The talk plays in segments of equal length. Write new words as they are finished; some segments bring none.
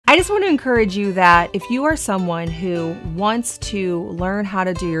I just want to encourage you that if you are someone who wants to learn how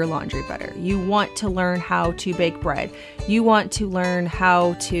to do your laundry better, you want to learn how to bake bread, you want to learn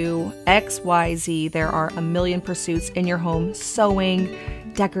how to XYZ, there are a million pursuits in your home, sewing,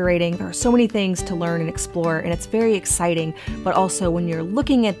 decorating. There are so many things to learn and explore, and it's very exciting. But also when you're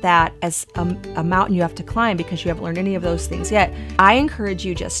looking at that as a mountain you have to climb because you haven't learned any of those things yet, I encourage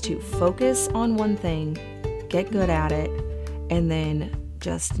you just to focus on one thing, get good at it, and then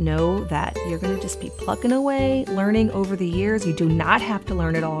just know that you're going to just be plucking away, learning over the years. You do not have to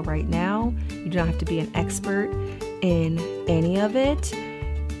learn it all right now. You do not have to be an expert in any of it.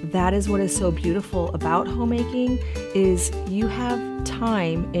 That is what is so beautiful about homemaking, is you have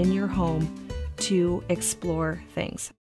time in your home to explore things.